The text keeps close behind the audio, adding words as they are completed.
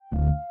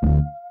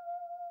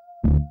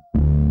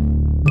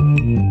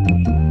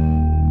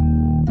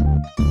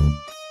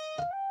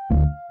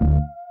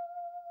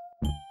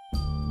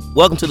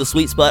Welcome to the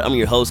Sweet Spot. I'm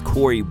your host,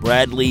 Cory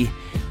Bradley.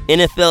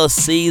 NFL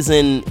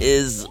season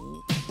is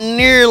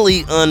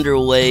nearly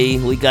underway.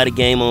 We got a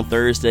game on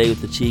Thursday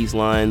with the Chiefs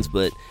Lions,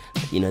 but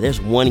there's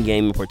one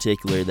game in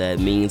particular that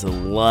means a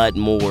lot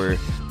more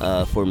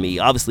for me.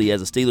 Obviously,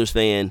 as a Steelers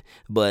fan,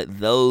 but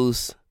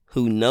those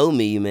who know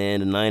me,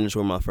 man, the Niners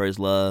were my first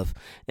love.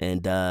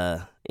 And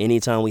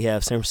anytime we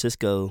have San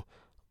Francisco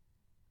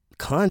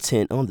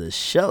content on the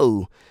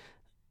show,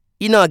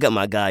 I got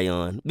my guy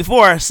on.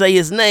 Before I say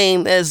his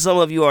name, as some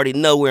of you already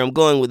know where I'm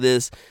going with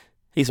this,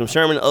 he's from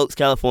Sherman Oaks,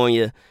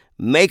 California,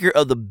 maker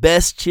of the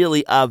best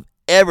chili I've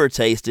ever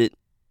tasted,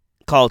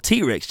 called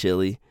T-Rex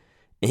chili.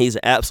 And he's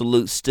an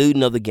absolute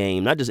student of the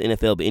game, not just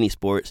NFL, but any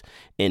sports,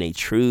 and a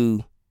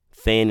true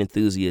fan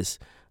enthusiast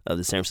of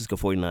the San Francisco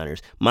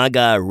 49ers. My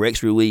guy,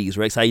 Rex Ruiz.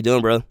 Rex, how you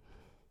doing, bro?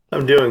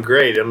 I'm doing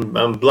great.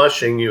 I'm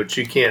blushing, which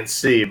you can't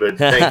see, but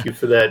thank you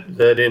for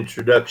that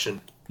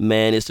introduction.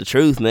 Man, it's the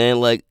truth, man.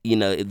 Like,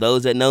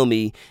 those that know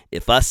me,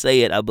 if I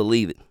say it, I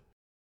believe it.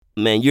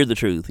 Man, you're the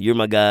truth. You're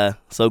my guy.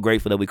 So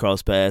grateful that we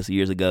crossed paths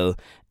years ago,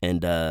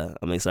 and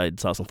I'm excited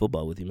to talk some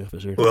football with you, man, for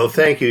sure. Well,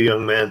 thank you,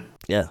 young man.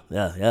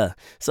 Yeah.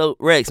 So,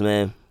 Rex,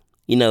 man,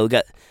 we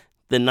got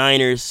the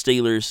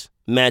Niners-Steelers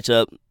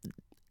matchup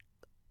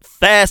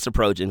fast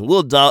approaching.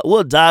 We'll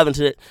dive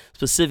into that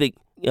specific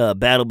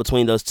battle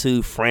between those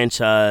two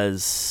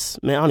franchise.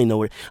 Man, I don't even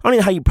know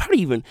how you probably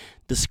even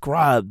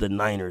describe the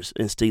Niners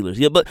and Steelers.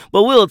 Yeah, but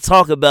we'll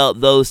talk about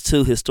those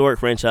two historic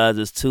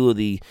franchises, two of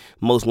the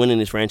most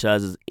winningest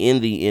franchises in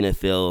the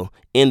NFL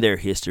in their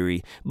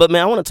history. But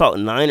man, I want to talk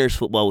Niners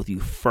football with you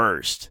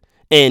first.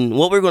 And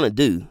what we're going to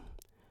do,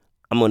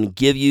 I'm going to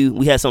give you,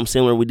 we had something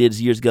similar we did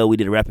years ago. We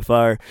did a rapid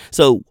fire.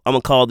 So I'm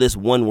going to call this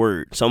one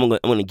word. So I'm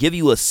going to give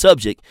you a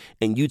subject,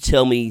 and you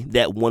tell me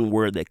that one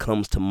word that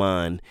comes to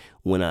mind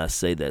when I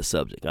say that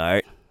subject. All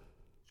right?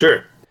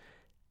 Sure.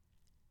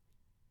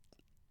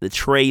 The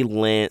Trey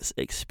Lance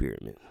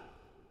experiment.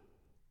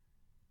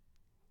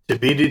 To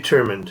be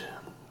determined.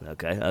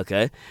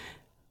 Okay.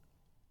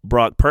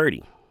 Brock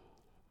Purdy.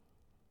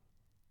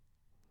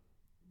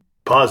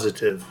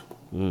 Positive.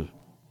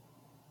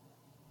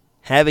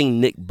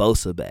 Having Nick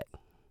Bosa back.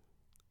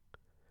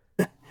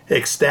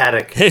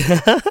 Ecstatic.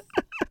 All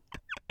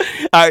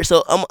right,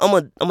 so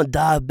I'm gonna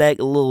dive back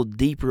a little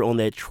deeper on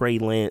that Trey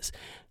Lance.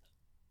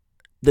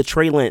 The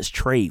Trey Lance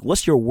trade.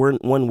 What's your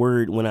one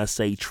word when I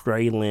say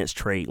Trey Lance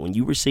trade? When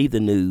you received the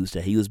news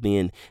that he was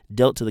being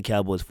dealt to the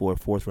Cowboys for a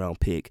 4th-round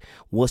pick,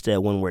 what's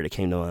that one word that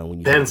came to mind when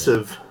you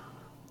pensive? Heard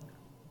that?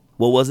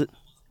 What was it?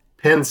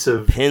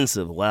 Pensive.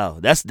 Wow,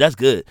 that's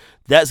good.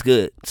 That's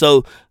good.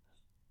 So,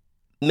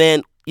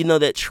 man,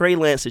 that Trey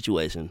Lance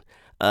situation.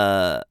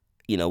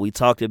 We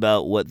talked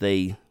about what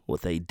they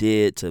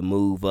did to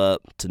move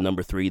up to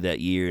number 3 that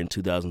year in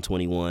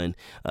 2021,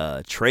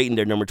 trading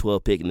their number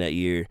 12 pick in that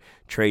year,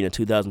 trading a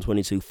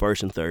 2022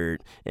 first and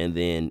third, and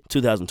then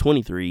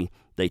 2023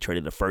 they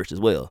traded a first as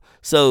well.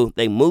 So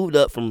they moved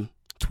up from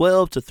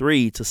 12 to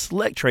 3 to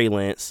select Trey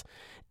Lance,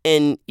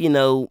 and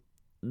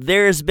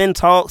there's been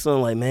talks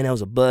on like, man, that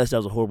was a bust, that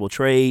was a horrible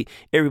trade.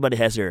 Everybody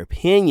has their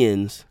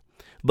opinions,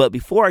 but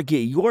before I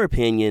get your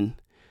opinion,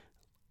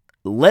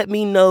 let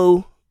me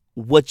know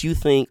what you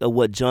think of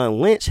what John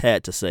Lynch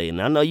had to say. And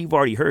I know you've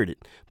already heard it,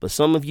 but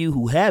some of you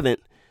who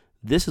haven't,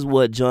 this is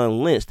what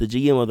John Lynch, the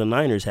GM of the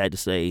Niners, had to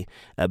say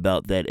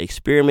about that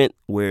experiment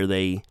where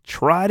they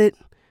tried it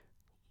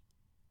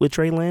with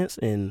Trey Lance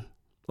and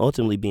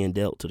ultimately being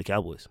dealt to the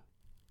Cowboys.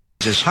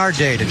 It's a hard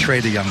day to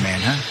trade the young man,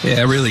 huh?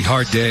 Yeah, really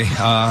hard day.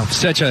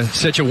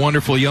 Such a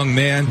wonderful young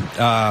man.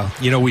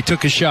 We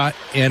took a shot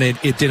and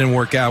it didn't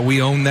work out.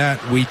 We own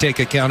that. We take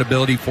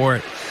accountability for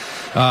it.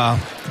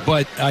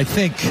 But I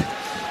think,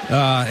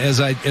 as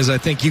I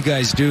think you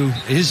guys do,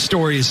 his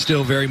story is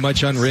still very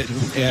much unwritten,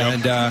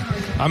 and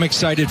I'm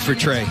excited for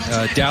Trey.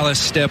 Dallas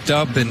stepped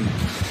up and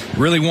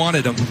really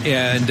wanted him,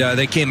 and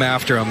they came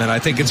after him, and I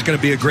think it's going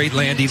to be a great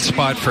landing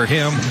spot for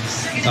him.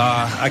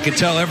 I can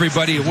tell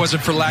everybody it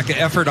wasn't for lack of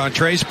effort on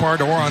Trey's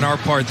part or on our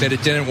part that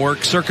it didn't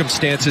work.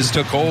 Circumstances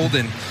took hold,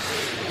 and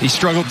he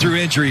struggled through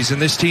injuries,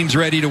 and this team's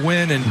ready to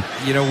win. And,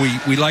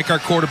 we like our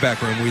quarterback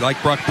room. We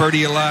like Brock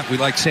Purdy a lot. We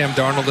like Sam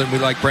Darnold, and we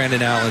like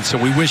Brandon Allen.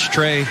 So we wish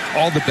Trey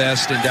all the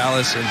best in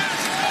Dallas, and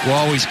we'll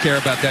always care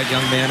about that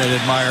young man and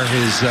admire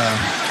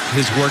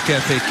his work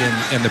ethic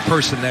and the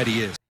person that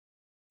he is.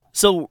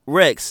 So,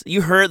 Rex,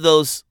 you heard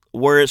those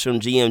words from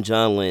GM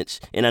John Lynch,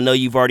 and I know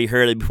you've already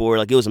heard it before.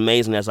 Like, it was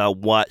amazing as I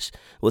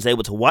was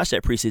able to watch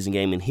that preseason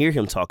game and hear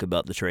him talk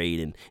about the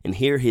trade and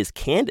hear his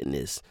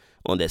candidness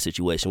on that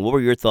situation. What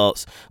were your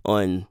thoughts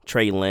on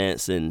Trey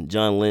Lance and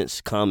John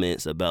Lynch's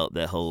comments about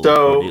that whole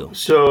ordeal?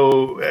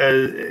 So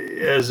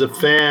as a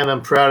fan, I'm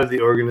proud of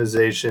the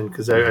organization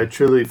because I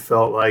truly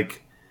felt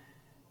like,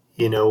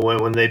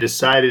 when they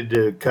decided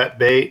to cut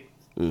bait,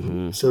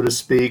 so to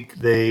speak,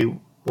 they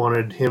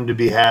wanted him to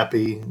be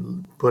happy,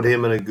 put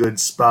him in a good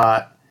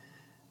spot.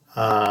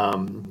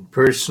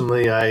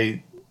 Personally,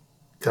 I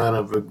kind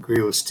of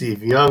agree with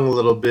Steve Young a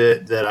little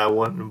bit that I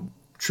wouldn't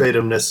trade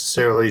him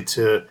necessarily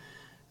to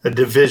a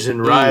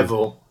division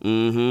rival.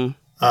 Mm-hmm.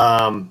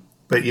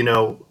 But,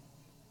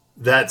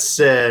 that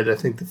said, I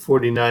think the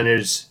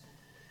 49ers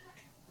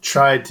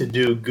tried to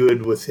do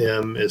good with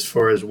him as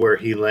far as where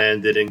he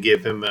landed and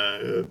give him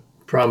a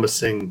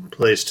promising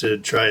place to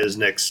try his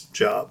next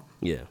job.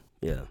 Yeah.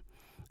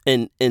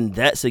 And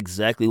that's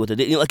exactly what they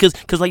did.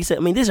 Because like you said,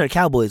 I mean, these are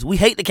Cowboys. We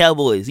hate the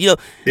Cowboys.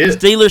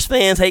 Steelers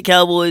fans hate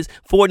Cowboys.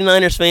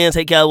 49ers fans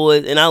hate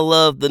Cowboys. And I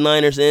love the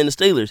Niners and the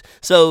Steelers.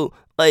 So,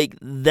 like,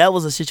 that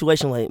was a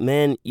situation like,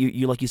 man,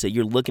 you like you said,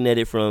 you're looking at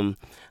it from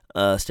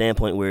a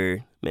standpoint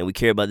where, man, we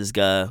care about this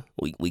guy.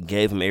 We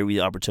gave him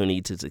every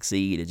opportunity to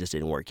succeed. It just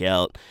didn't work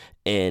out.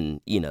 And,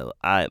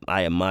 I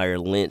admire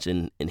Lynch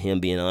and him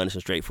being honest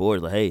and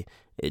straightforward. Like, hey,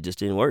 it just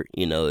didn't work.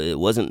 It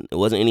wasn't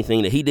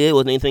anything that he did. It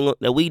wasn't anything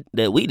that we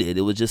did.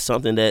 It was just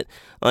something that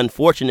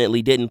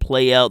unfortunately didn't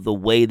play out the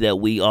way that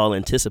we all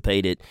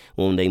anticipated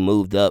when they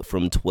moved up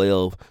from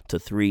 12 to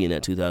 3 in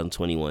that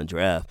 2021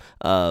 draft.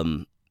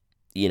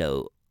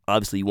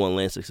 Obviously you want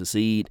Lance to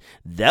succeed.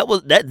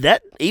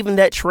 Even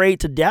that trade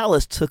to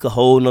Dallas took a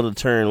whole nother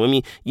turn. I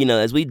mean,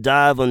 as we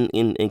dive on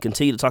and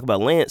continue to talk about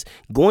Lance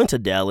going to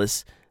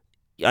Dallas,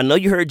 I know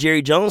you heard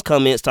Jerry Jones'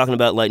 comments talking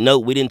about, like, no,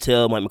 we didn't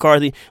tell Mike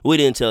McCarthy, we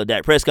didn't tell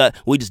Dak Prescott,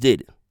 we just did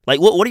it. Like,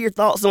 what are your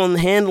thoughts on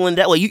handling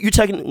that way? You're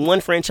talking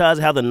one franchise,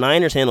 how the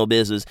Niners handle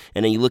business,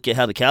 and then you look at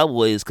how the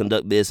Cowboys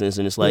conduct business,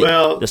 and it's like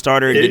the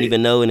starter didn't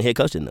even know and the head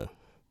coach didn't know.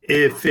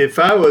 If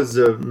I was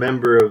a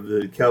member of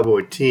the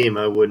Cowboy team,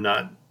 I would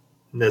not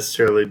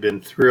necessarily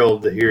been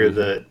thrilled to hear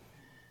that,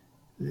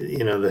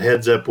 the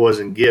heads up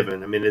wasn't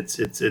given. I mean, it's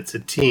a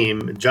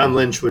team. John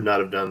Lynch would not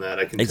have done that.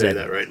 I can say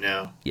that right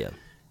now. Yeah.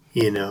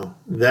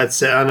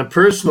 That's on a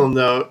personal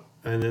note,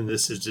 and then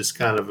this is just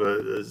kind of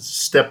a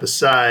step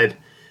aside.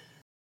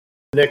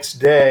 The next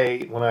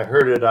day, when I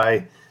heard it,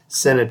 I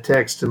sent a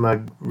text to my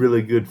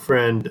really good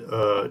friend,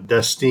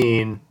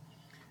 Dustine,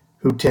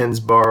 who tends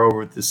bar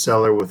over at the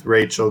Cellar with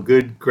Rachel.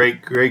 Good,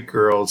 great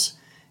girls.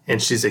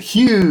 And she's a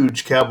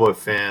huge Cowboy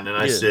fan. And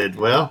I said,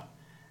 well,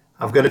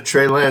 I've got a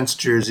Trey Lance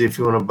jersey if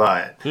you want to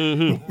buy it.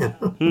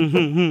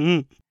 Mm-hmm.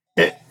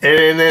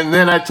 And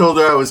then I told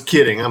her I was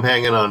kidding. I'm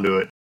hanging on to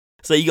it.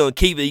 So you're going to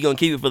keep it? You're going to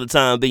keep it for the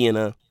time being,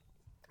 huh?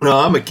 No,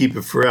 I'm going to keep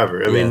it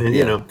forever. I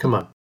mean, come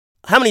on.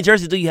 How many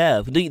jerseys do you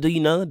have? Do you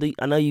know?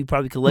 I know you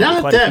probably collected Not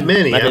quite that a few.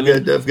 many.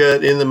 I've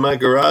got in my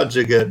garage,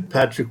 I got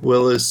Patrick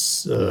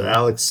Willis,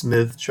 Alex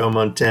Smith, Joe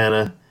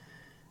Montana,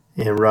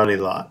 and Ronnie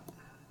Lott.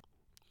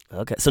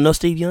 Okay. So no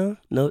Steve Young?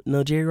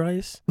 No Jerry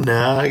Rice?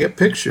 Nah, I got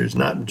pictures,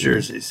 not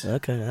jerseys.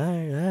 Okay.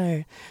 All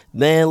right.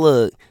 Man,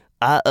 look,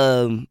 I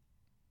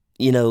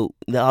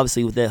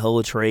obviously with that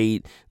whole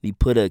trade, you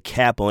put a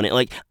cap on it.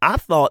 Like, I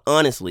thought,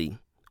 honestly,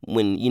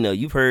 when,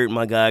 you've heard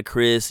my guy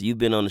Chris, you've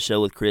been on the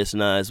show with Chris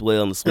and I as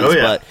well on the Sweet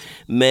Spot.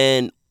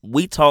 Man,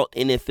 we talked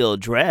NFL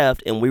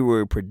draft, and we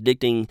were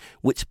predicting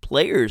which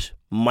players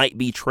might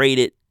be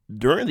traded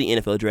during the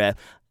NFL draft.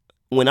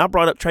 When I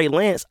brought up Trey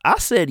Lance, I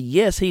said,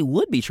 yes, he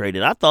would be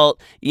traded. I thought,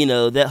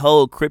 that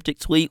whole cryptic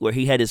tweet where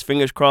he had his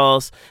fingers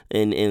crossed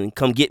and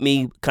come get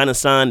me kind of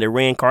signed to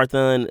Rand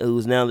Carthon,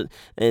 who's now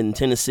in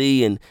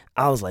Tennessee. And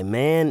I was like,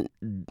 man,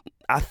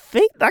 I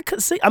think I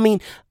could see. I mean,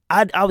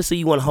 obviously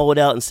you want to hold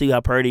out and see how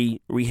Purdy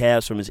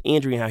rehabs from his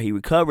injury and how he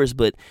recovers.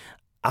 But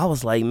I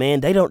was like, man,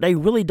 they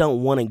really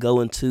don't want to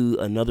go into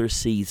another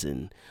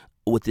season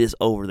with this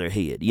over their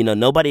head.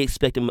 Nobody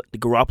expected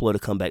Garoppolo to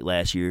come back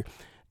last year.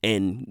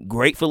 And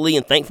gratefully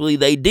and thankfully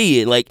they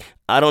did. Like,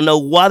 I don't know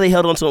why they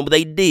held on to him, but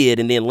they did.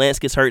 And then Lance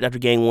gets hurt after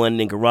game one, and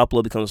then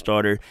Garoppolo becomes a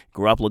starter.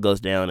 Garoppolo goes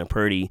down, and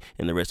Purdy,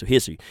 and the rest of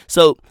history.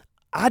 So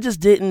I just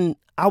didn't.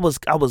 I was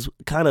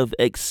kind of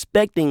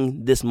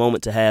expecting this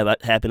moment to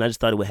happen. I just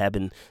thought it would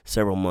happen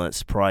several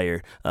months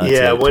prior.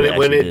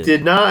 When it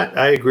did not,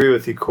 I agree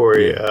with you,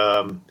 Cory.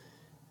 Yeah.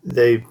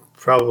 They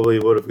probably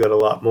would have got a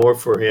lot more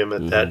for him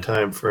at that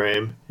time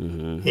frame.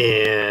 Mm-hmm.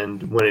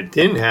 And when it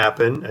didn't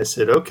happen, I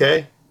said,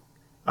 okay.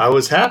 I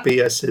was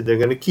happy. I said they're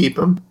going to keep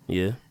him.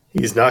 Yeah,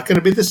 he's not going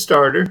to be the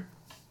starter.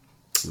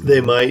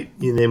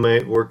 Mm-hmm. They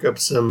might work up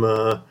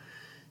some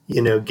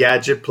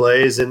gadget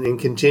plays and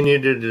continue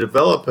to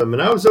develop him,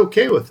 and I was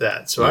okay with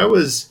that. So I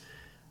was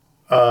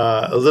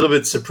a little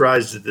bit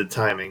surprised at the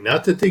timing.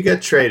 Not that they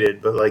got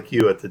traded, but like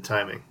you at the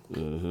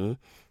timing.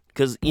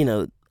 Because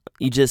you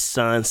just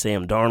signed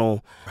Sam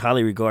Darnold,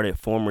 highly regarded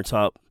former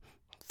top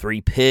 3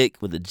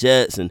 pick with the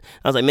Jets, and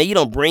I was like, man, you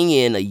don't bring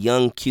in a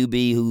young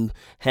QB who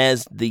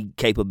has the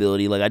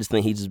capability. Like, I just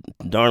think he's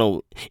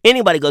Darnold.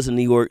 Anybody goes to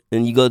New York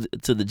and you go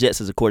to the Jets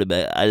as a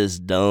quarterback,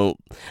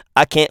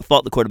 I can't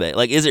fault the quarterback.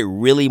 Like, is it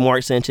really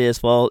Mark Sanchez's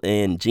fault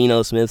and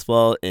Geno Smith's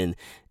fault and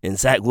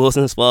Zach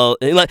Wilson's fault?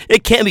 And like,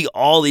 it can't be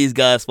all these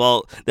guys'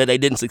 fault that they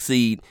didn't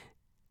succeed.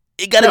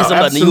 It got to be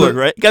somebody in New York,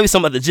 right? It got to be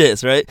somebody at the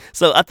Jets, right?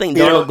 So I think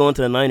Darnold going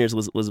to the Niners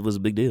was a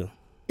big deal.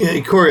 Yeah,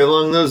 Cory,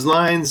 along those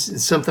lines,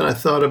 it's something I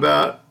thought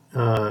about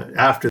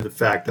after the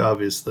fact,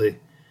 obviously.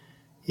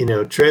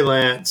 Trey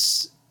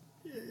Lance,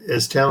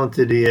 as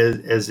talented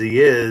as he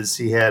is,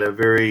 he had a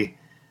very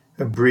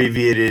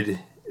abbreviated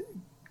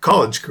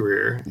college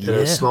career at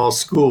a small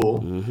school.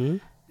 Mm-hmm.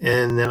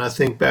 And then I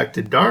think back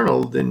to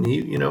Darnold, and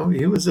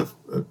he was a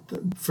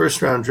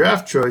first-round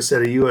draft choice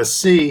at a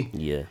USC.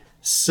 Yeah.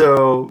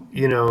 So,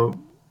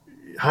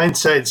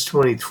 hindsight's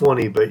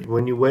 2020, but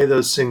when you weigh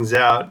those things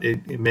out,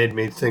 it made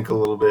me think a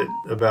little bit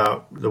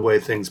about the way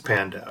things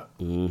panned out.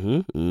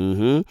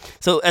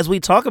 So as we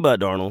talk about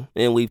Darnold,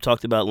 and we've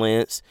talked about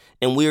Lance,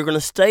 and we are going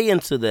to stay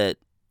into that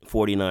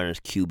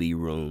 49ers QB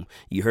room.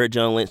 You heard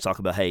John Lynch talk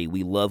about, hey,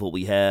 we love what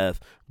we have.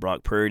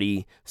 Brock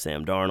Purdy,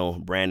 Sam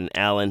Darnold, Brandon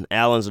Allen.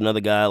 Allen's another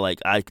guy, like,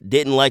 I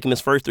didn't like him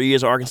his first 3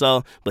 years at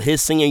Arkansas, but his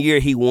senior year,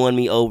 he won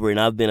me over, and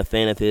I've been a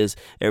fan of his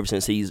ever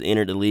since he's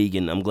entered the league,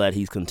 and I'm glad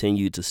he's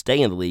continued to stay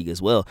in the league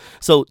as well.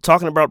 So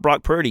talking about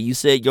Brock Purdy, you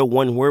said your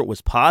one word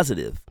was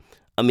positive.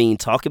 I mean,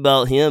 talk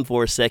about him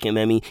for a second,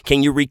 man. I mean,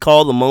 can you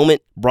recall the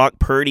moment Brock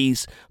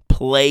Purdy's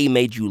play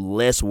made you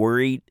less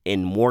worried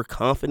and more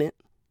confident?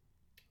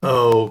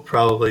 Oh,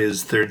 probably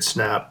his third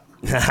snap.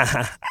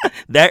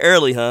 That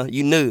early, huh?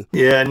 You knew.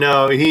 Yeah,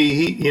 no,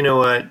 he you know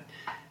what?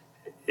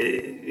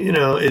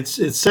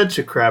 It's such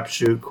a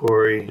crapshoot,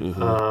 Cory.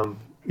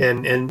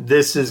 And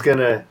this is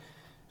gonna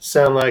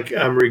sound like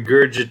I'm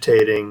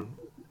regurgitating,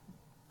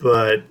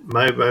 but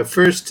my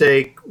first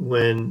take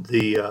when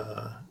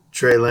the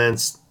Trey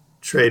Lance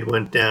trade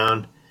went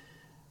down,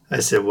 I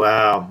said,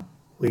 "Wow,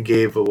 we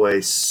gave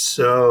away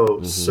so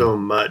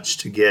much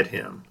to get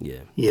him."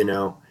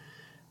 Yeah,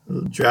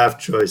 draft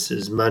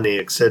choices, money,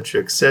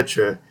 etc.,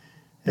 etc.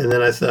 And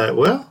then I thought,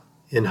 well,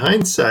 in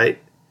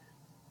hindsight,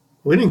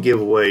 we didn't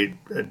give away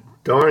a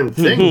darn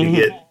thing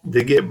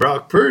to get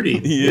Brock Purdy.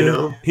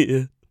 Yeah.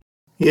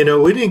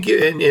 We didn't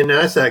get, and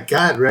I thought,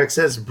 God, Rex,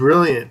 that's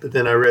brilliant. But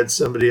then I read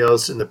somebody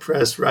else in the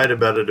press write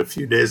about it a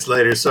few days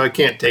later, so I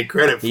can't take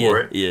credit for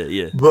it.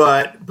 Yeah.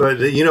 But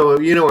you know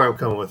where I'm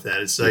coming with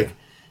that. It's like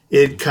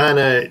it kind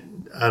of,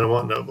 I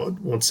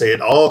won't say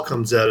it all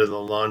comes out of the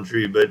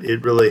laundry, but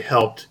it really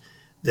helped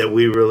that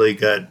we really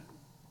got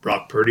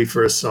Brock Purdy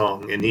for a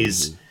song, and he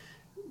was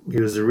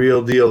the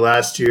real deal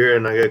last year,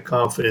 and I got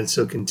confidence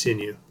he'll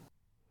continue.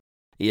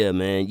 Yeah,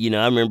 man.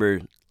 I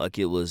remember like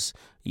it was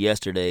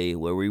yesterday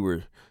where we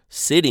were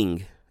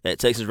sitting at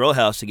Texas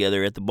Roadhouse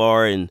together at the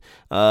bar, and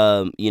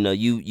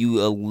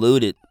you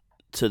alluded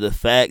to the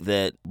fact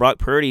that Brock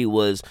Purdy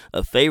was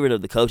a favorite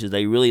of the coaches.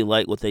 They really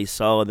liked what they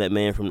saw in that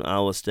man from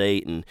Iowa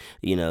State, and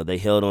they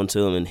held on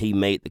to him, and he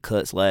made the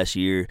cuts last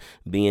year,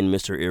 being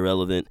Mr.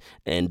 Irrelevant.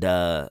 And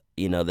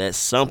that's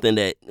something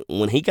that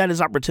when he got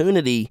his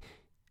opportunity,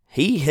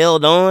 he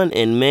held on,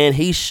 and man,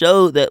 he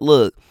showed that,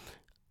 look,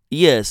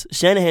 yes,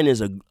 Shanahan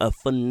is a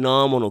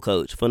phenomenal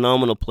coach,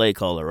 phenomenal play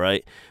caller,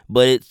 right?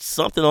 But it's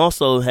something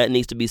also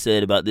needs to be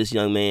said about this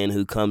young man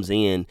who comes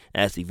in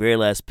as the very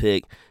last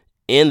pick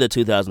in the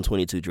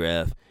 2022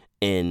 draft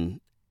and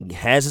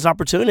has his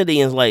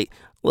opportunity and is like,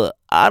 look,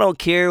 I don't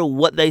care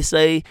what they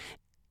say.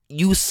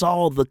 You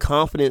saw the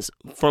confidence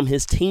from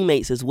his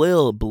teammates as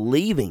well,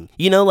 believing.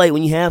 Like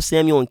when you have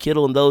Samuel and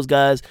Kittle and those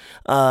guys,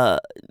 when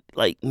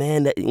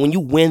you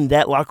win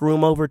that locker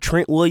room over,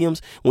 Trent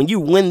Williams, when you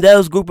win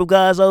those group of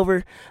guys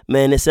over,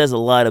 man, it says a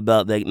lot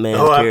about that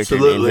man's character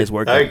and his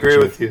work. I agree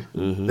with you.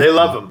 They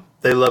love him.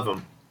 They love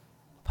him.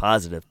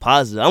 Positive.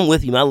 I'm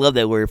with you, man. I love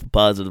that word for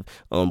positive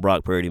on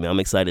Brock Purdy, man. I'm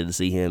excited to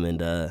see him,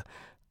 and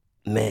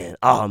man,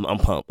 I'm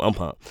pumped.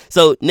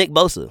 So Nick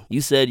Bosa,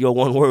 you said your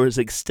one word was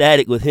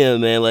ecstatic with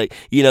him, man. Like,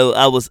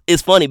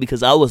 it's funny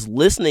because I was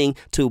listening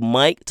to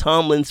Mike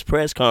Tomlin's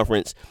press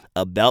conference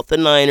about the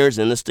Niners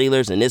and the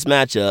Steelers and this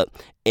matchup,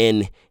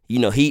 and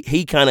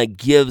he kind of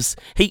gives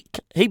he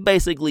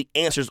basically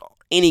answers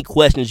any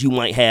questions you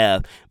might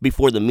have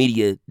before the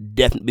media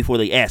before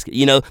they ask it.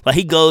 Like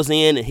he goes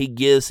in and he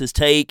gives his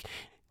take.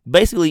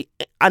 Basically,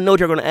 I know what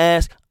you're going to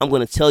ask. I'm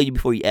going to tell you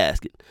before you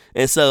ask it.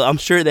 And so I'm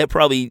sure that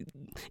probably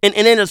and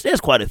then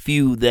there's quite a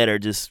few that are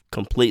just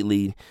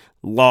completely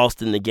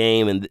lost in the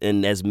game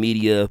and as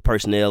media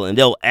personnel, and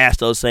they'll ask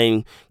those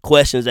same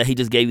questions that he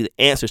just gave you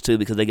the answers to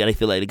because they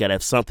feel like they got to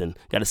have something,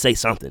 got to say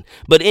something.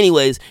 But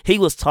anyways, he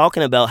was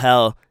talking about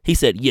how he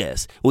said,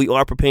 yes, we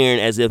are preparing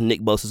as if Nick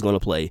Bosa is going to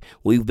play.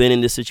 We've been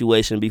in this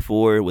situation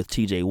before with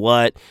TJ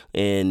Watt,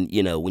 and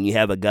when you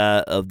have a guy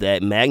of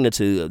that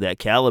magnitude, of that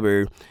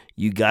caliber,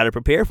 you got to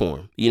prepare for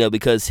him,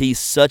 because he's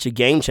such a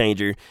game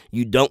changer.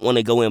 You don't want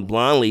to go in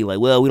blindly like,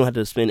 well, we don't have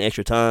to spend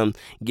extra time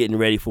getting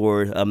ready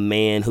for a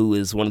man who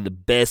is one of the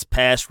best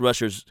pass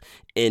rushers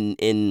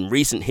in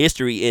recent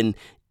history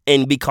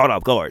and be caught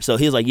off guard. So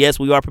he was like, yes,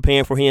 we are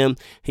preparing for him.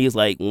 He was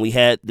like, when we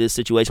had this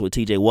situation with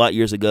TJ Watt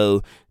years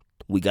ago,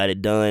 we got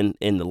it done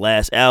in the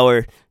last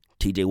hour.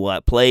 TJ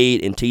Watt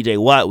played, and TJ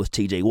Watt was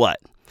TJ Watt.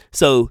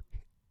 So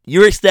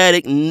you're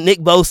ecstatic. Nick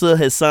Bosa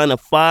has signed a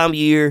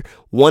 5-year,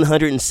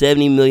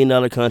 $170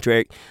 million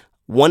contract.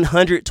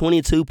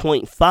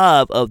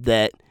 122.5 of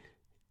that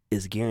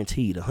is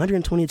guaranteed.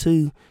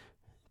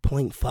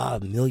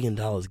 $122.5 million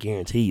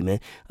guaranteed, man.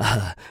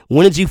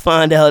 When did you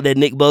find out that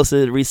Nick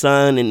Bosa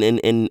resigned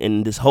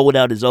and this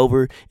holdout is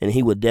over and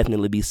he would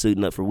definitely be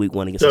suiting up for week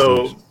 1 against the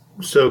Steelers?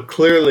 So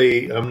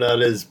clearly I'm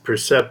not as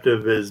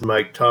perceptive as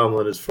Mike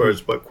Tomlin as far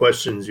as what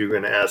questions you're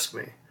going to ask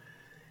me.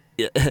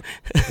 Yeah.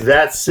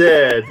 That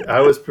said,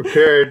 I was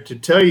prepared to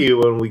tell you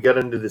when we got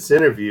into this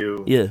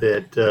interview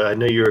that I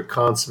know you're a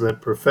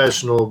consummate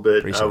professional, but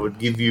Appreciate I would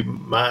give you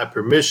my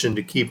permission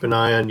to keep an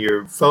eye on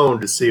your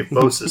phone to see if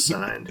Bosa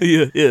signed.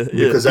 Yeah.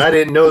 Because I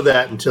didn't know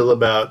that until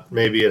about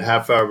maybe a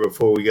half hour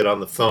before we got on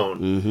the phone.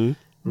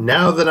 Mm-hmm.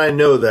 Now that I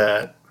know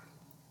that,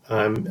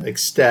 I'm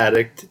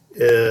ecstatic.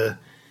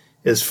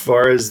 As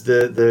far as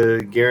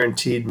the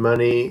guaranteed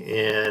money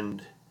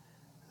and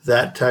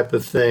that type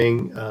of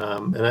thing,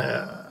 and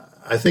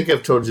I think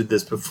I've told you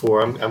this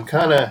before. I'm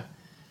kind of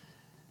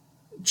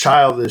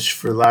childish,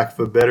 for lack of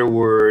a better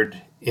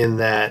word, in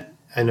that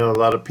I know a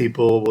lot of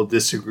people will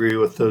disagree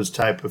with those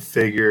type of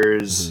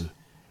figures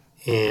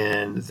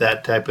and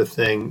that type of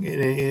thing.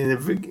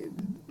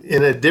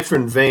 In a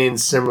different vein,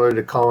 similar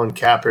to Colin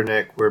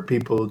Kaepernick, where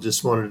people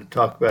just wanted to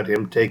talk about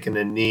him taking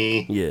a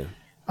knee. Yeah.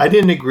 I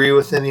didn't agree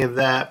with any of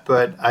that,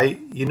 but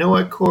you know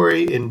what,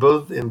 Cory, in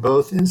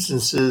both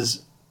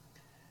instances.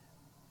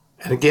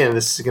 And again,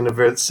 this is going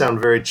to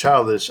sound very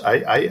childish.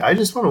 I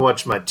just want to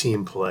watch my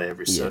team play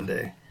every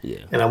Sunday.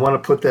 Yeah. And I want to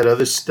put that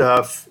other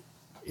stuff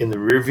in the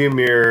rearview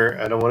mirror.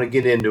 I don't want to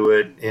get into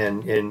it.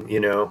 And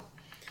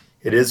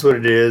it is what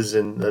it is,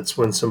 and let's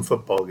win some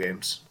football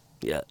games.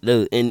 Yeah.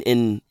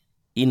 And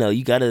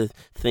you got to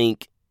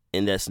think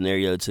in that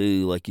scenario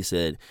too, like you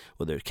said,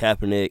 whether it's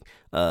Kaepernick,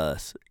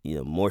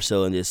 more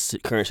so in this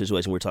current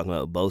situation we're talking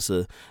about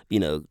Bosa,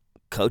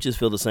 coaches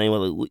feel the same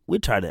way. We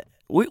try to.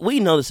 We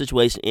know the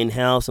situation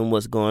in-house and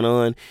what's going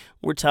on.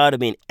 We're tired of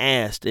being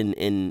asked,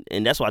 and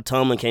that's why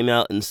Tomlin came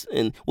out,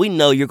 and we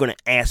know you're going to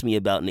ask me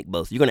about Nick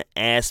Bosa. You're going to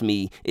ask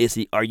me,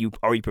 are you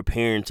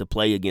preparing to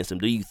play against him?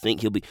 Do you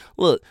think he'll be –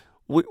 look,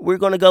 we're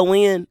going to go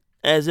in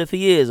as if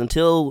he is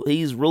until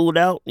he's ruled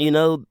out. You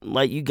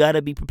got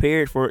to be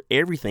prepared for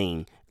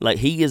everything. Like,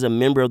 he is a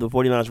member of the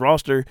 49ers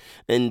roster.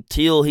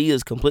 Until he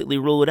is completely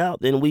ruled out,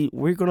 then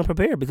we're going to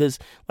prepare because,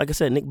 like I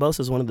said, Nick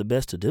Bosa is one of the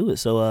best to do it.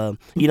 So, I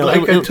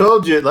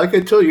told you,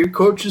 your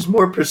coach is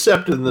more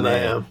perceptive than I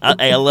am.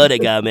 I love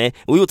that guy, man.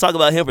 We will talk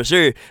about him for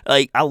sure.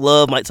 Like, I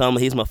love Mike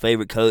Tomlin. He's my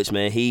favorite coach,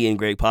 man. He and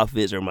Greg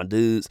Popovich are my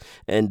dudes.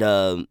 And,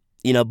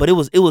 but it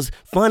was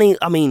funny.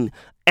 I mean,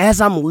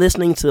 as I'm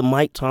listening to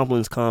Mike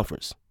Tomlin's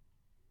conference,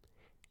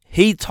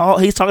 he's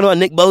talking about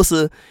Nick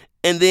Bosa,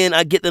 and then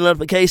I get the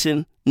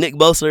notification, Nick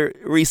Bosa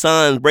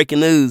re-signs,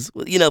 breaking news,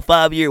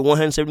 5-year,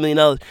 $170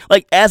 million.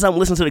 Like, as I'm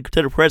listening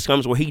to the press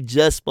conference where he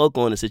just spoke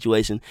on the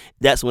situation,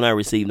 that's when I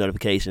received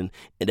notification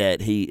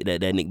that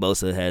Nick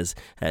Bosa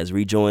has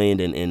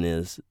rejoined and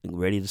is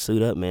ready to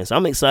suit up, man. So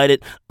I'm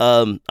excited.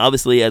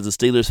 Obviously, as a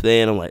Steelers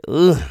fan, I'm like,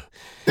 ugh.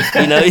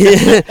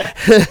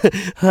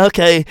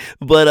 Okay.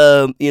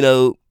 But,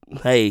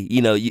 hey,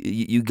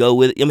 you go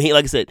with it. I mean,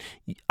 like I said,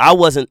 I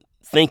wasn't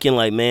thinking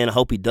like, man, I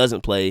hope he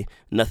doesn't play,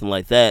 nothing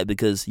like that,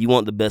 because you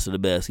want the best of the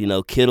best.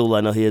 Kittle, I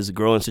know he has a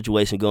growing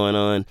situation going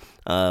on.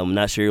 I'm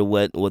not sure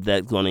what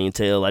that's going to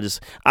entail.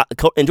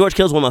 And George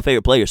Kittle's one of my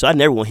favorite players, so I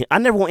never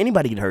want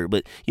anybody to get hurt.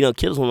 But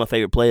Kittle's one of my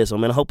favorite players, so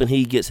man, I'm hoping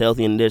he gets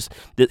healthy. And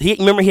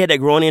remember he had that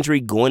groin injury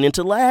going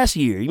into last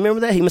year. You remember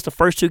that he missed the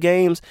first 2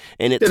 games,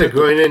 and it had a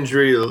groin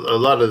injury a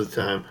lot of the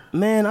time.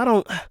 Man, I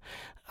don't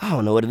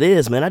know what it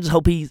is, man. I just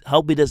hope he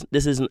doesn't.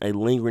 This isn't a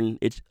lingering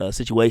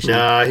situation.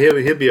 Nah, he'll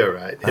be all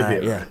right. He'll be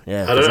all right.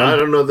 Yeah. I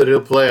don't know that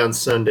he'll play on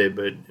Sunday,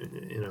 but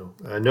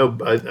I know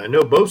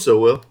Bosa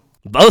will.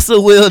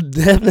 Bosa will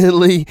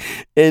definitely,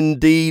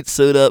 indeed,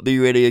 suit up, be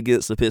ready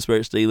against the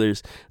Pittsburgh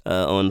Steelers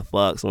on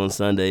Fox on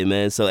Sunday,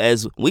 man. So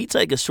as we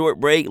take a short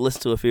break,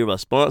 listen to a few of our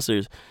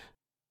sponsors,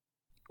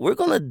 we're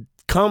gonna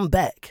come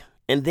back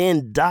and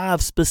then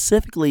dive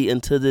specifically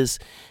into this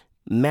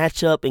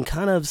matchup and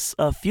kind of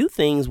a few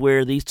things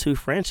where these two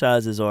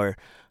franchises are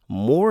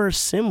more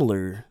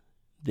similar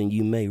than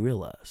you may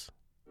realize.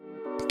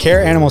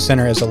 Care Animal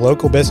Center is a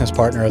local business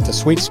partner of The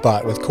Sweet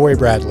Spot with Cory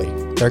Bradley.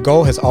 Their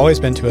goal has always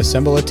been to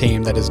assemble a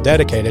team that is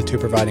dedicated to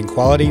providing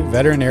quality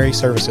veterinary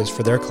services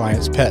for their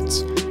clients'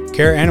 pets.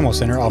 Care Animal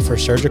Center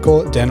offers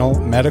surgical, dental,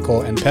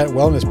 medical, and pet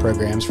wellness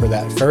programs for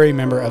that furry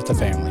member of the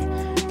family.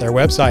 Their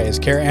website is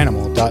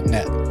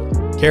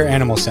careanimal.net. Care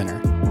Animal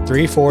Center,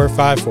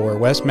 3454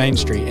 West Main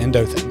Street in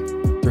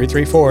Dothan,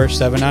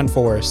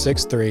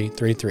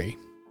 334-794-6333.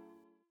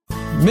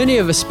 Many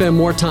of us spend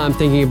more time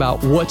thinking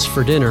about what's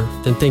for dinner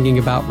than thinking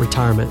about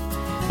retirement.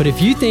 But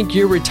if you think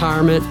your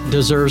retirement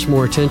deserves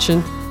more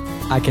attention,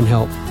 I can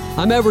help.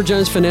 I'm Edward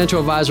Jones Financial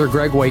Advisor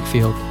Greg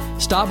Wakefield.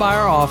 Stop by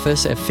our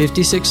office at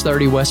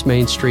 5630 West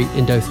Main Street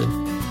in Dothan.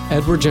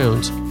 Edward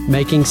Jones,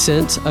 making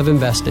sense of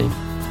investing.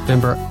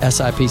 Member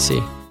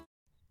SIPC.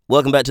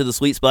 Welcome back to The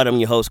Sweet Spot. I'm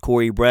your host,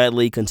 Cory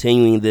Bradley,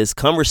 continuing this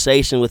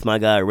conversation with my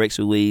guy, Rex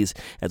Ruiz,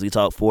 as we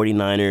talk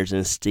 49ers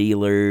and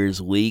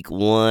Steelers Week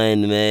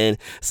 1, man.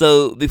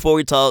 So before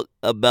we talk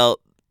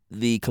about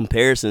the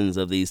comparisons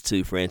of these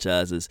two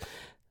franchises,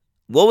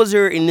 what was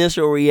your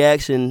initial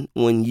reaction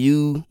when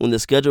the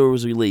schedule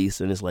was released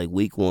and it's like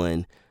Week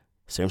 1,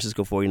 San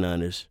Francisco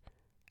 49ers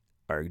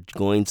are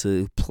going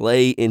to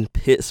play in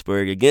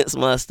Pittsburgh against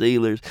my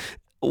Steelers?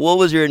 What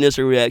was your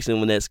initial reaction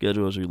when that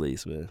schedule was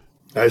released, man?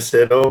 I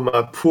said, oh,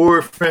 my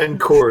poor friend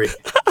Cory.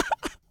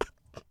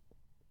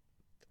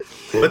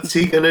 What's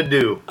he going to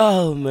do?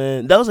 Oh,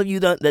 man. Those of you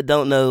that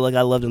don't know, like,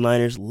 I love the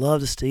Niners,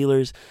 love the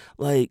Steelers.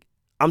 Like,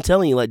 I'm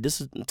telling you, like,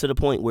 this is to the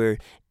point where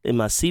in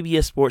my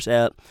CBS Sports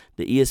app,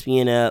 the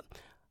ESPN app,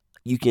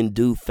 you can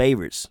do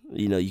favorites.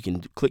 You know, you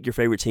can click your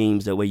favorite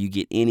teams. That way you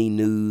get any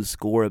news,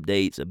 score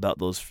updates about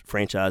those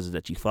franchises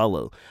that you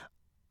follow.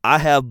 I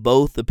have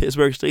both the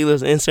Pittsburgh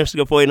Steelers and San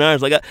Francisco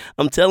 49ers. Like,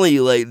 I'm telling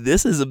you, like,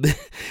 this is a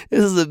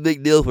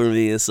big deal for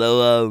me. And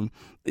so,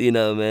 you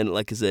know, man,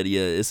 like I said,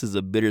 yeah, this is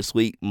a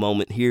bittersweet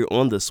moment here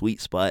on the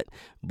Sweet Spot.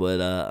 But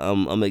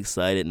I'm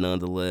excited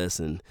nonetheless,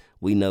 and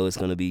we know it's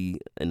going to be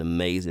an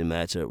amazing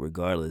matchup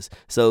regardless.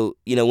 So,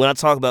 you know, when I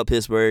talk about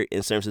Pittsburgh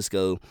and San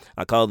Francisco,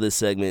 I call this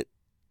segment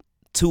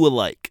Two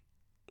Alike.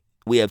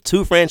 We have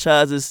two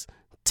franchises,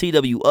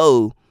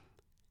 TWO,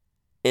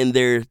 and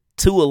they're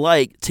two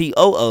alike,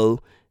 TOO,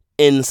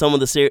 in some of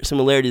the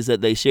similarities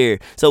that they share.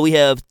 So we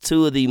have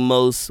two of the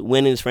most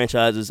winningest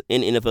franchises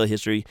in NFL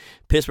history.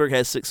 Pittsburgh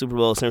has 6 Super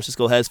Bowls. San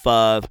Francisco has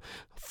 5.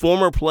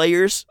 Former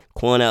players,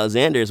 Quan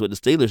Alexander is with the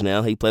Steelers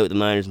now. He played with the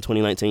Niners in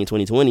 2019,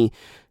 2020.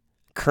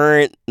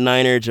 Current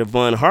Niner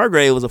Javon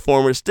Hargrave was a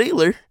former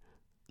Steeler,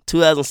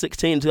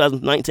 2016,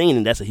 2019,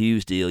 and that's a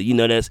huge deal. You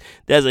know, that's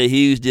a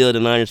huge deal. The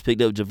Niners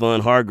picked up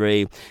Javon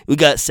Hargrave. We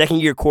got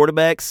second-year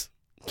quarterbacks.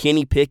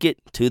 Kenny Pickett,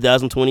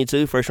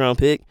 2022, first-round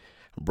pick.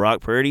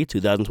 Brock Purdy,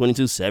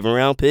 2022,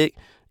 7th-round pick.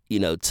 You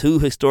know, 2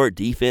 historic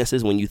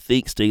defenses. When you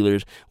think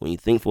Steelers, when you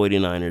think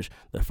 49ers,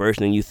 the first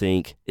thing you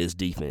think is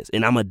defense.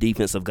 And I'm a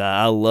defensive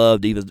guy. I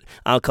love defense.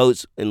 I'll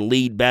coach and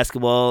lead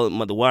basketball.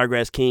 The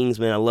Wiregrass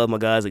Kings, man, I love my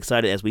guys.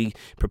 Excited as we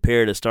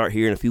prepare to start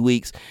here in a few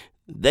weeks.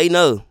 They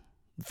know,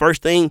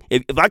 first thing,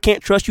 if I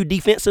can't trust you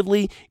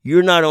defensively,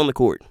 you're not on the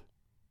court.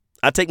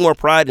 I take more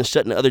pride in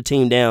shutting the other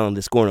team down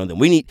than scoring on them.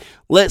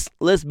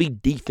 Let's be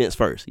defense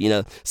first, you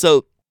know.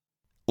 So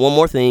one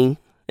more thing,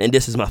 and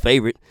this is my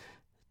favorite.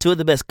 2 of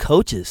the best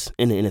coaches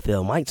in the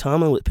NFL, Mike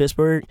Tomlin with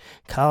Pittsburgh,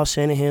 Kyle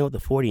Shanahan with the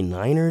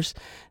 49ers.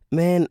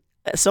 Man,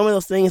 some of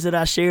those things that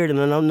I shared, and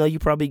I know you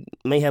probably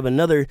may have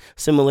another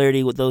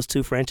similarity with those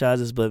 2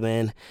 franchises, but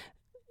man,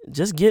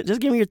 just give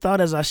me your thought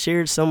as I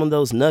shared some of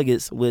those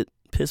nuggets with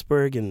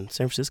Pittsburgh and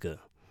San Francisco.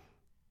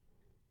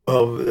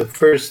 Well, the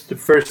first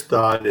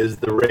thought is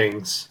the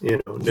rings. You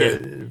know,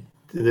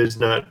 there's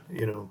not,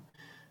 you know,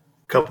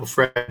 a couple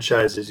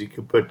franchises you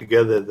could put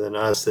together than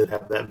us that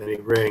have that many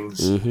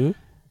rings. Mm-hmm.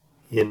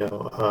 You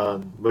know,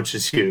 which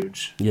is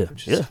huge. Yeah,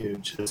 which is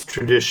huge. It's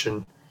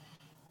tradition.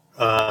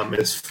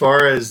 As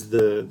far as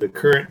the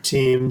current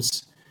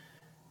teams,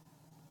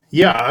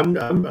 yeah, I'm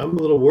a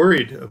little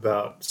worried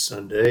about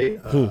Sunday.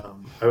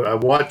 I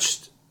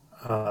watched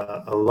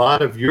a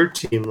lot of your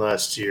team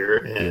last year,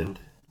 and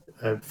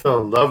I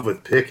fell in love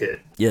with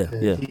Pickett.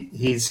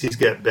 He's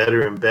got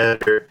better and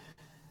better.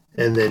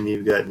 And then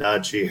you've got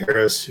Najee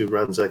Harris, who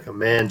runs like a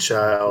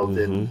man-child,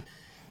 and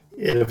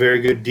a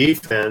very good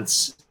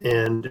defense,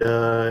 and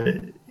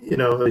you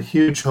know, a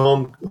huge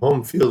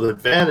home field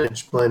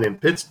advantage playing in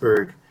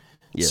Pittsburgh.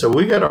 Yeah. So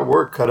we got our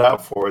work cut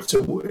out for it.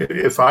 So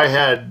if I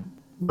had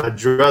my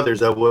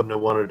druthers, I wouldn't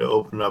have wanted to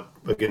open up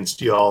against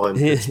y'all in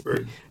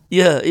Pittsburgh.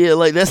 Yeah,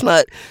 like that's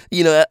not,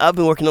 you know, I've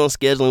been working on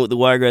scheduling with the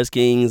Wiregrass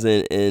Kings,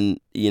 and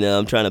you know,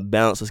 I'm trying to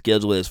balance the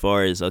schedule as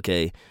far as,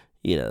 okay,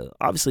 you know,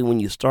 obviously when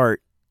you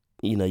start,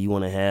 you know, you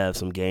want to have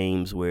some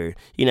games where,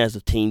 you know, as the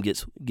team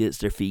gets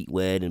their feet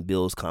wet and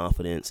builds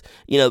confidence,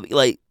 you know,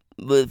 like,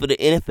 but for the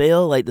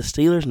NFL, like the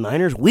Steelers,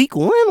 Niners, week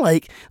 1,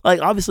 like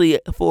obviously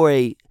for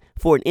an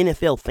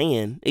NFL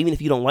fan, even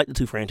if you don't like the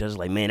 2 franchises,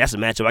 like, man, that's a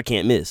matchup I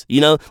can't miss.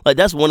 You know, like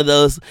that's one of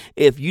those,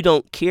 if you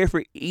don't care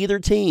for either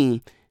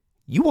team,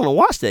 you want to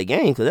watch that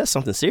game because that's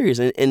something serious.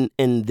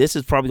 And this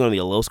is probably going to be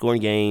a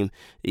low-scoring game.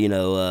 You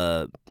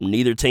know,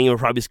 neither team will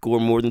probably score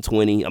more than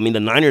 20. I mean,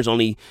 the Niners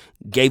only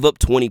gave up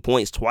 20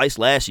 points twice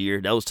last year.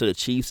 That was to the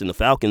Chiefs and the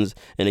Falcons.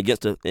 And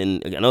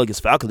I know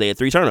against Falcons they had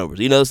 3 turnovers.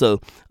 You know, so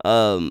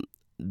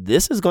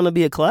this is going to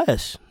be a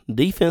clash,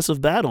 defensive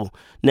battle.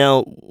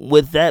 Now,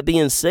 with that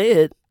being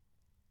said,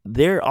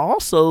 there are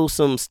also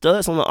some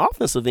studs on the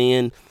offensive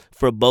end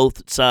for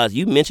both sides.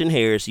 You mentioned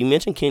Harris. You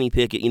mentioned Kenny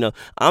Pickett. You know,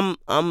 I'm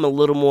a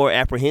little more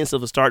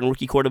apprehensive of starting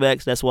rookie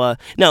quarterbacks. That's why.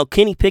 Now,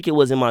 Kenny Pickett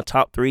was in my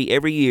top 3.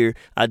 Every year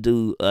I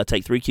do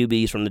take 3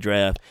 QBs from the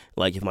draft.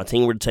 Like, if my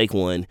team were to take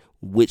one,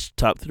 which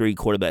top 3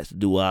 quarterbacks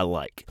do I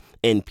like?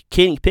 And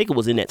Kenny Pickett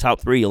was in that top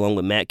 3 along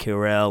with Matt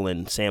Corral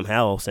and Sam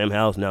Howell. Sam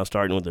Howell's now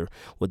starting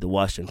with the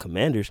Washington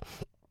Commanders.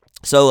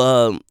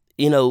 So,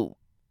 you know,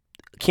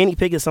 Kenny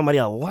Pickett is somebody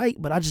I like,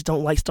 but I just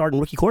don't like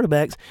starting rookie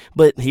quarterbacks.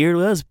 But here it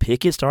was.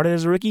 Pickett started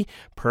as a rookie.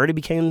 Purdy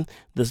became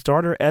the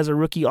starter as a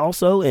rookie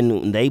also,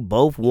 and they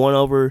both won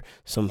over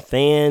some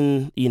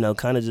fan, you know,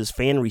 kind of just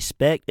fan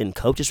respect and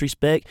coaches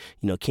respect.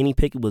 You know, Kenny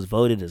Pickett was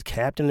voted as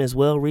captain as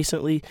well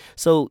recently.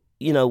 So,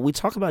 you know, we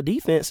talk about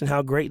defense and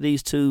how great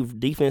these 2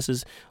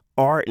 defenses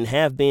are and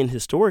have been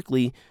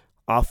historically.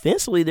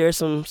 Offensively, there's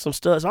some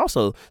studs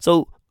also.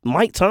 So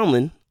Mike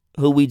Tomlin,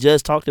 who we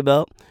just talked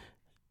about,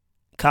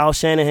 Kyle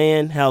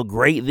Shanahan, how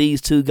great these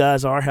two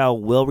guys are, how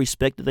well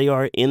respected they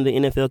are in the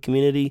NFL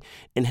community,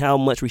 and how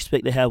much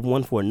respect they have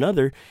one for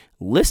another.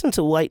 Listen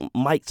to what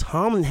Mike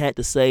Tomlin had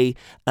to say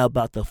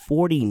about the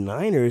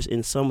 49ers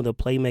and some of the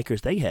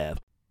playmakers they have.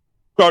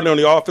 Starting on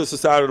the offensive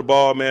side of the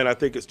ball, man, I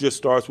think it just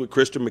starts with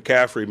Christian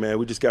McCaffrey, man.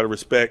 We just got to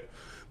respect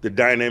the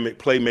dynamic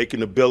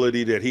playmaking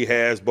ability that he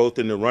has, both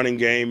in the running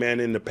game and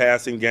in the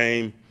passing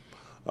game.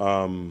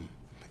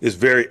 It's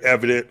very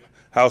evident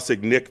how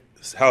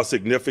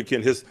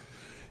significant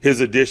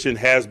his addition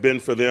has been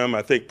for them.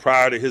 I think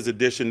prior to his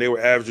addition, they were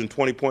averaging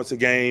 20 points a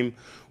game.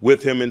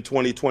 With him in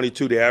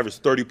 2022, they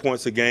averaged 30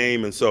 points a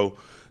game, and so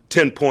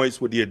 10 points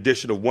with the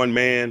addition of one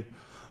man.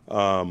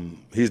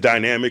 He's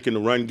dynamic in the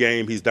run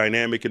game. He's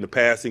dynamic in the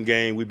passing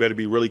game. We better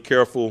be really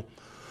careful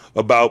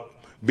about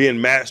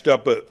being matched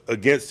up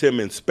against him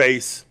in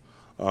space.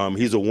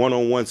 He's a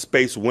one-on-one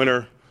space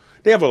winner.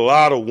 They have a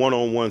lot of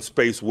one-on-one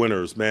space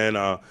winners,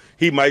 man.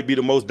 He might be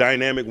the most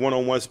dynamic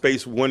one-on-one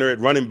space winner at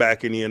running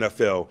back in the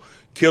NFL.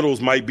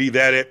 Kittle's might be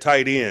that at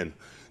tight end.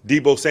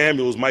 Deebo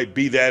Samuels might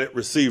be that at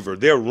receiver.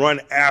 Their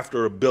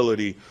run-after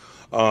ability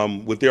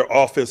with their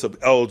offensive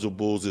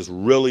eligibles is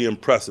really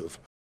impressive.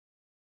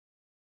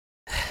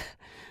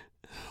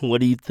 What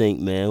do you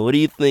think, man? What do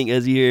you think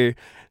as you hear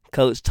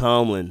Coach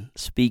Tomlin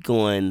speak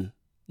on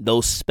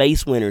those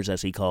space winners,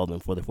 as he called them,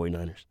 for the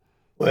 49ers?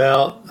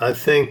 Well, I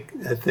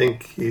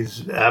think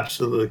he's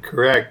absolutely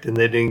correct, and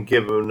they didn't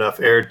give him enough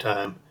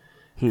airtime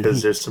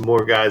because there's some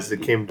more guys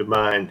that came to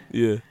mind.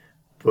 Yeah.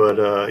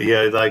 But,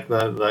 yeah, like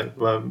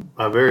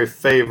my very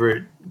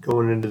favorite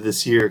going into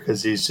this year,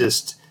 because he's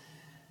just,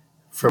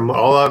 from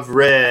all I've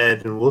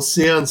read, and we'll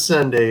see on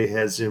Sunday,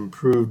 has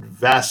improved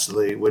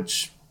vastly,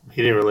 which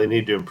he didn't really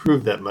need to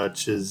improve that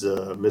much, is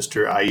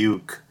Mr.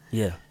 Ayuk.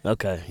 Yeah,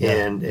 okay.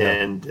 Yeah.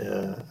 And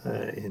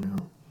you know,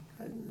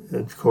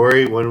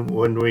 Cory,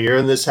 when you're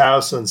in this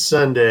house on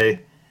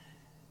Sunday,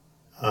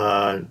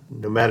 no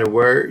matter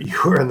where you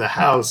are in the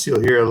house,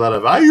 you'll hear a lot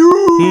of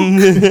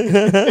Ayuk.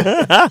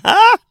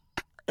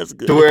 That's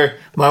good. To where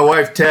my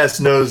wife Tess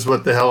knows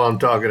what the hell I'm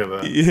talking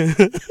about. Yeah.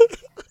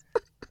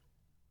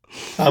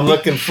 I'm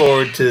looking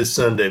forward to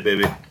Sunday,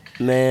 baby.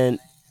 Man,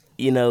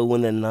 you know,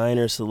 when the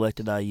Niners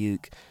selected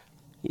Ayuk,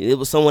 it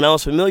was someone I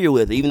was familiar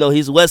with, even though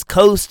he's West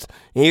Coast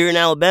here in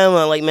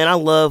Alabama. Like, man, I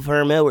love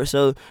Herm Edwards,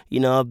 so, you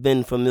know, I've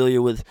been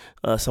familiar with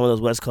some of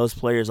those West Coast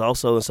players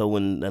also. And so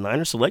when the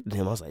Niners selected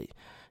him, I was like,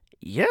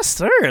 yes,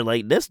 sir.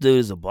 Like, this dude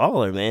is a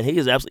baller, man. He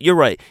is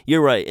absolutely.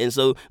 You're right. And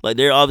so, like,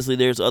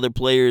 there's other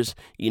players,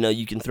 you know,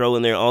 you can throw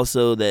in there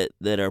also that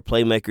are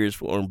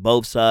playmakers on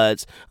both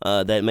sides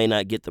that may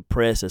not get the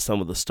press as some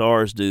of the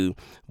stars do.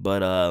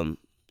 But,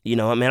 you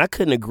know, I mean, I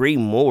couldn't agree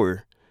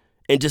more.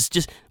 And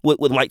just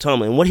with Mike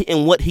Tomlin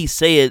and what he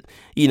said,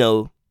 you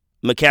know,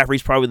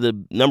 McCaffrey's probably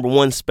the number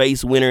one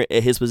space winner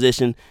at his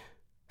position.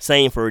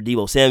 Same for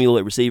Deebo Samuel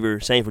at receiver.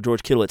 Same for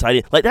George Kittle at tight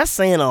end. Like, that's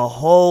saying a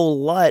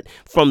whole lot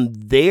from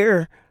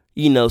their,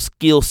 you know,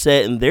 skill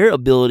set and their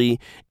ability.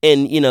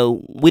 And, you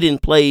know, we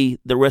didn't play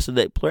the rest of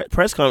that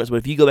press conference, but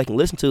if you go back and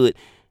listen to it,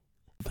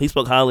 he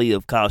spoke highly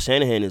of Kyle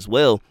Shanahan as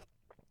well,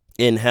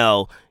 and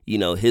how, you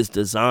know, his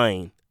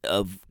design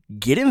of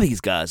getting these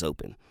guys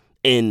open.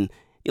 And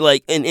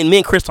like, and me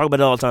and Chris talk about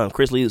it all the time,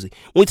 Chris Liuzzi.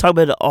 When we talk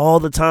about it all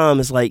the time,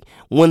 it's like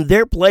when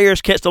their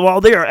players catch the ball,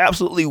 they are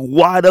absolutely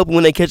wide open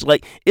when they catch it.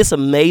 Like, it's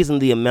amazing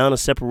the amount of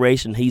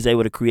separation he's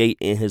able to create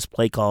in his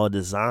play call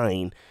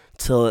design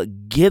to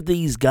give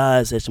these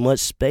guys as much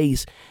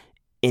space,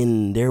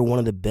 and they're one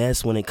of the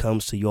best when it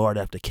comes to yard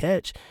after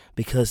catch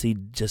because he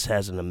just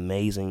has an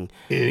amazing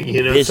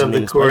you know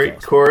something,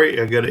 Cory,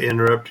 I got to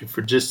interrupt you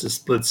for just a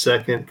split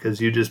second because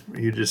you just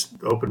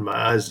opened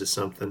my eyes to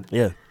something.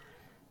 Yeah.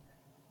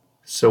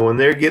 So when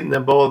they're getting the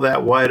ball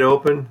that wide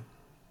open,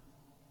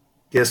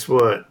 guess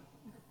what?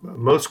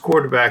 Most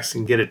quarterbacks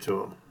can get it to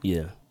them.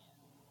 Yeah.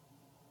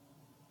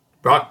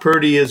 Brock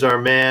Purdy is our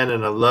man,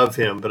 and I love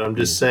him, but I'm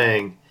just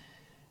saying,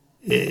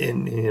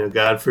 and you know,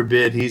 God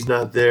forbid he's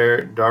not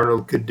there.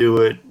 Darnold could do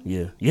it.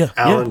 Yeah.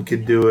 Allen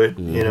could do it.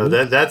 Mm-hmm. You know,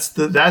 that's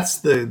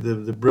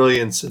the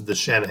brilliance of the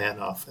Shanahan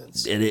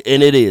offense. And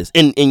it is.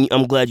 And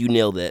I'm glad you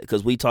nailed that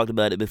because we talked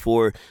about it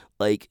before.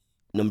 Like,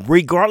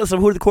 regardless of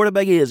who the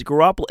quarterback is,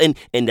 Garoppolo,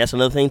 and that's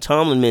another thing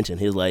Tomlin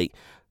mentioned. He's like,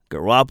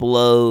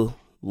 Garoppolo,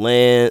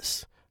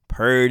 Lance,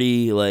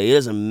 Purdy, like, it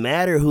doesn't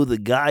matter who the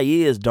guy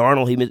is.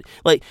 Darnold,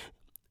 like,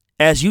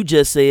 as you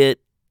just said,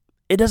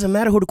 it doesn't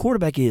matter who the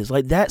quarterback is.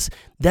 Like, that's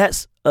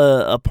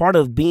a part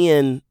of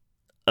being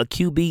a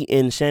QB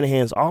in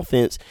Shanahan's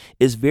offense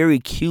is very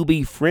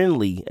QB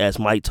friendly, as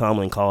Mike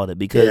Tomlin called it,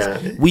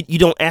 because you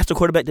don't ask the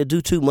quarterback to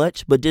do too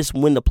much, but just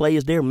when the play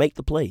is there, make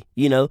the play.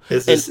 You know,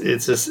 it's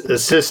a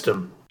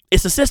system.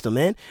 It's a system,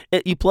 man.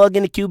 You plug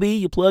in the QB,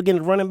 you plug in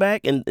the running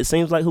back, and it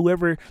seems like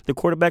whoever the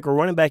quarterback or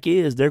running back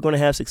is, they're going to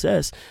have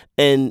success.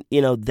 And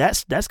you know,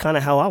 that's kind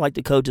of how I like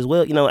to coach as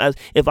well. You know,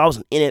 if I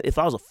was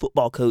a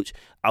football coach,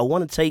 I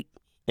want to take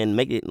and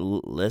make it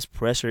less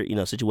pressure,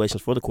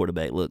 situations for the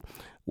quarterback. Look,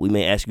 we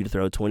may ask you to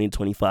throw 20 to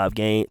 25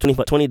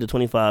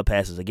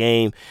 passes a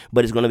game,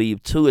 but it's going to be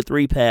 2 or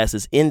 3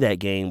 passes in that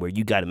game where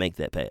you got to make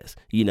that pass,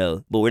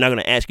 But we're not going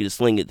to ask you to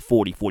sling it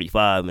 40,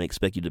 45 and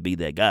expect you to be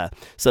that guy.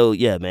 So,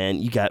 yeah,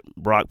 man, you got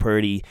Brock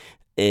Purdy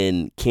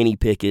and Kenny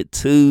Pickett,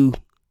 2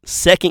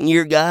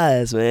 second-year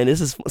guys, man. This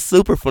is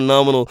super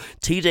phenomenal.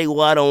 T.J.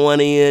 Watt on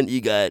one end.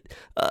 You got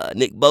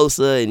Nick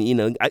Bosa, and,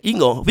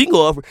 we can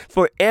go over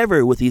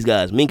forever with these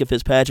guys. Minkah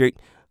Fitzpatrick,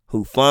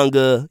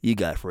 Hufanga, you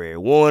got Fred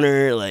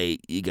Warner,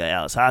 you got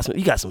Alex Highsmith.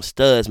 You got some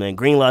studs, man.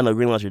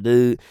 Greenlaw's your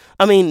dude.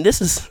 I mean,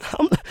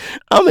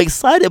 I'm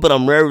excited, but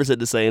I'm nervous at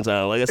the same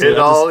time. Like I said, it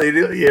all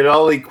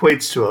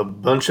equates to a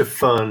bunch of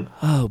fun.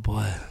 Oh,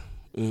 boy.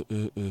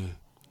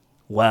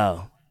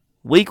 Wow.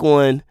 Week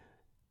 1,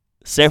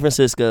 San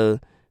Francisco,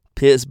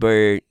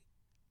 Pittsburgh.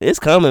 It's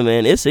coming,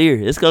 man. It's here.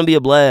 It's going to be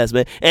a blast,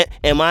 man.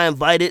 Am I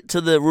invited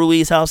to the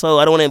Ruiz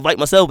household? I don't want to invite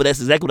myself, but that's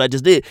exactly what I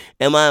just did.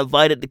 Am I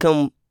invited to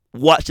come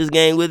watch this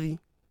game with you?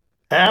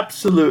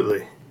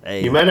 Absolutely.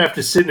 Hey. You might have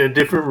to sit in a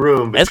different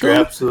room, but that's you're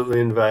cool.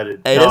 Absolutely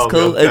invited. Hey, that's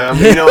cool.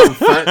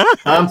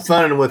 I'm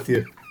funning with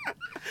you.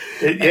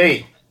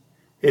 Hey,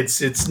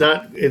 it's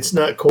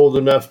not cold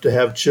enough to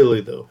have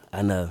chili though.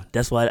 I know.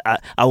 That's why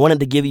I wanted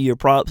to give you your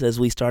props as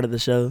we started the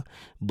show,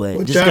 but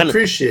which I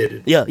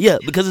appreciated. Yeah,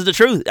 because it's the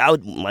truth.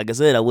 Like I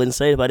said, I wouldn't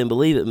say it if I didn't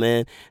believe it,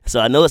 man. So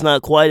I know it's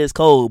not quite as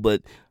cold,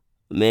 but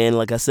man,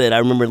 like I said, I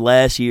remember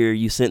last year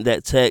you sent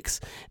that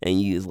text and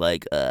you was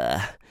like,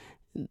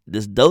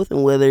 this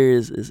Dothan weather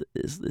is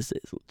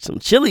some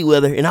chilly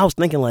weather, and I was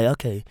thinking like,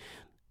 okay,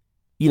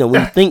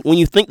 when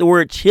you think the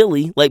word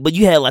chilly, but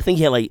you had, I think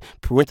you had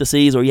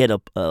parentheses, or you had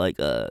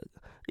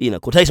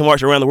quotation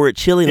marks around the word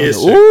chilly. And yes,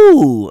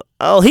 ooh,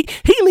 oh, he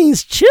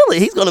means chilly.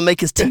 He's gonna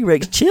make his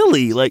T-Rex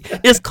chilly.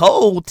 It's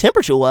cold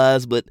temperature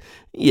wise, but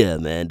yeah,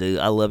 man, dude,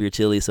 I love your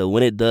chili. So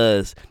when it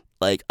does,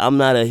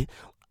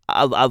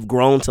 I've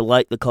grown to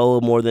like the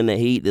cold more than the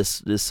heat.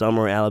 This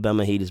summer,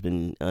 Alabama heat has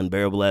been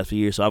unbearable the last few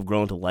years, so I've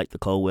grown to like the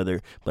cold weather.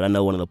 But I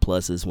know one of the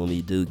pluses when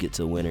we do get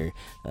to winter,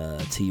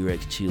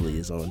 T-Rex chili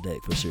is on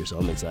deck for sure, so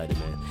I'm excited,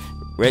 man.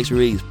 Rex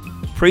Ruiz,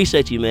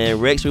 appreciate you, man.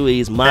 Rex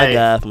Ruiz, my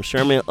guy from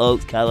Sherman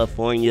Oaks,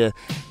 California.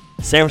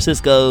 San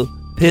Francisco,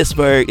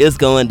 Pittsburgh, it's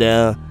going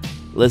down.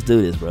 Let's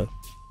do this, bro.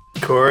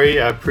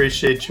 Cory, I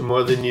appreciate you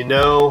more than you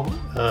know.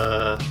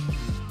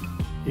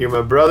 You're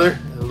my brother.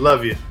 I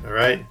love you. All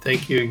right.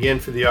 Thank you again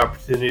for the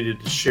opportunity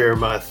to share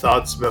my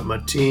thoughts about my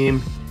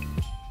team.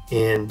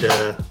 And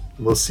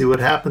we'll see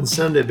what happens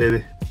Sunday,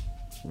 baby.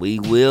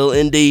 We will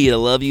indeed. I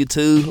love you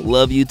too.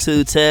 Love you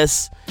too,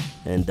 Tess.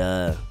 And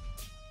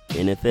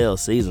NFL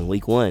season,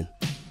 week 1.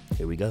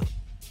 Here we go.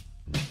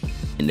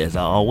 And as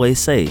I always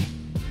say,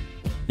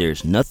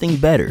 there's nothing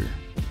better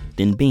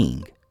than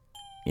being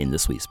in the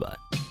sweet spot.